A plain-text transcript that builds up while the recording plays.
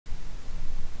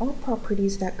All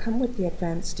properties that come with the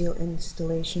Advanced Steel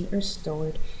installation are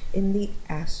stored in the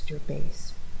Aster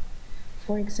base.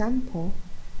 For example,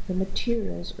 the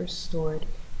materials are stored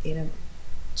in a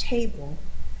table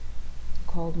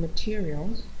called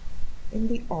Materials in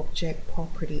the Object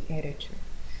Property Editor.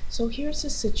 So here's the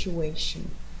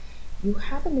situation. You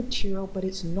have a material, but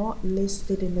it's not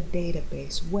listed in the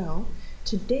database. Well,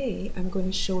 today I'm going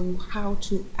to show you how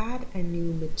to add a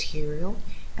new material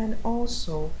and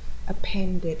also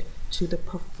append it to the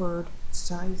preferred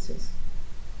sizes.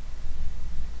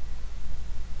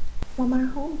 From our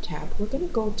Home tab, we're going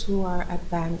to go to our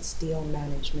Advanced Steel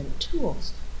Management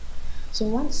Tools. So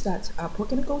once that's up, we're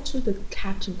going to go to the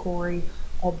category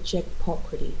Object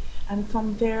Property, and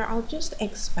from there I'll just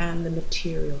expand the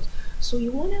materials. So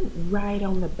you want to write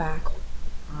on the back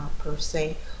per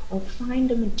se, or find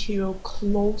the material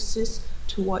closest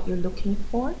to what you're looking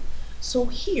for. So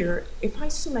here, if I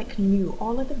select new,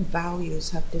 all of the values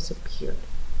have disappeared,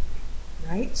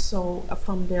 right? So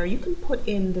from there you can put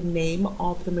in the name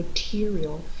of the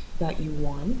material that you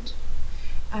want.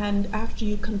 And after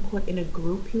you can put in a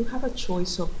group, you have a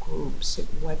choice of groups,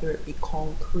 whether it be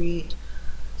concrete,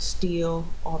 steel,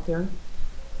 other.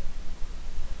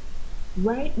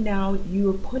 Right now,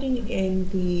 you're putting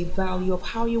in the value of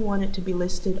how you want it to be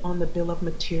listed on the bill of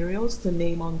materials, the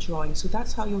name on drawing. So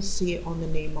that's how you'll see it on the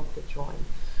name of the drawing.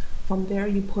 From there,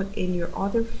 you put in your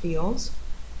other fields.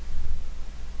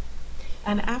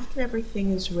 And after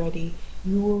everything is ready,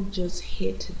 you will just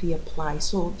hit the apply.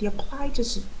 So the apply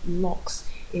just locks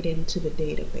it into the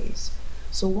database.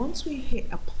 So once we hit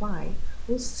apply,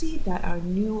 we'll see that our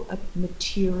new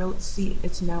material, see,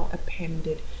 it's now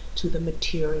appended to the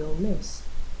material list.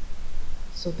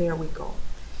 So there we go.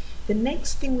 The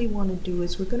next thing we want to do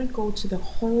is we're going to go to the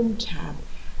Home tab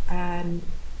and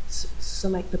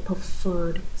select the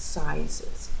preferred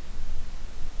sizes.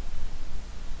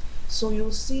 So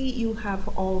you'll see you have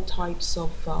all types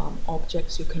of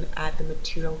objects you can add the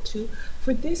material to.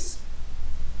 For this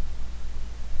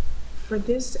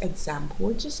example,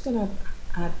 we're just going to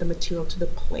add the material to the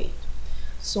plate.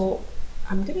 So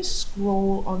I'm going to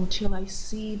scroll until I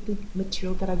see the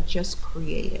material that I've just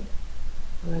created.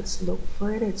 Let's look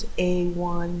for it. It's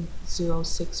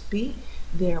A106B.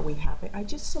 There we have it. I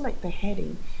just select the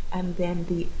heading and then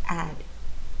the add.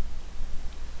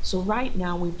 So right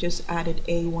now we've just added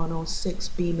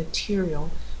A106B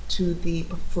material to the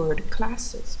preferred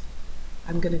classes.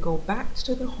 I'm going to go back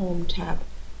to the Home tab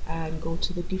and go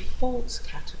to the Defaults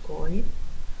category,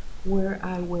 where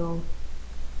I will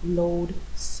load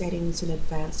settings in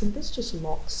advance, and this just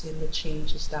locks in the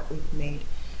changes that we've made.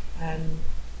 And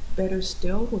better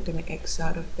still, we're going to X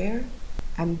out of there,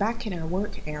 and back in our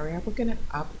work area we're going to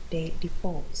update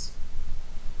defaults.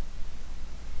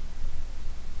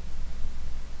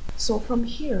 So from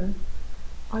here,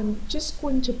 I'm just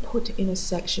going to put in a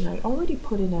section. I already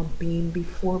put in a beam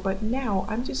before, but now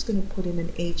I'm just going to put in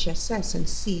an HSS and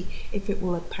see if it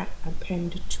will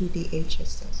append to the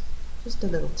HSS. Just a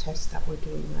little test that we're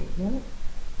doing right now.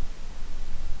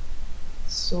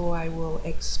 So I will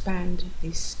expand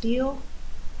the steel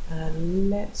and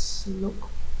let's look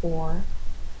for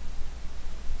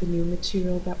the new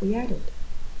material that we added.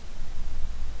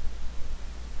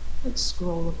 Let's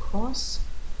scroll across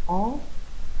all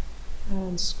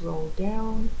and scroll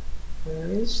down. Where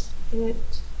is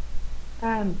it?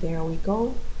 And there we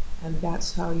go. And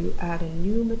that's how you add a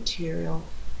new material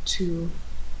to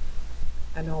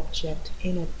an object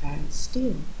in Advanced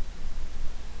Steel.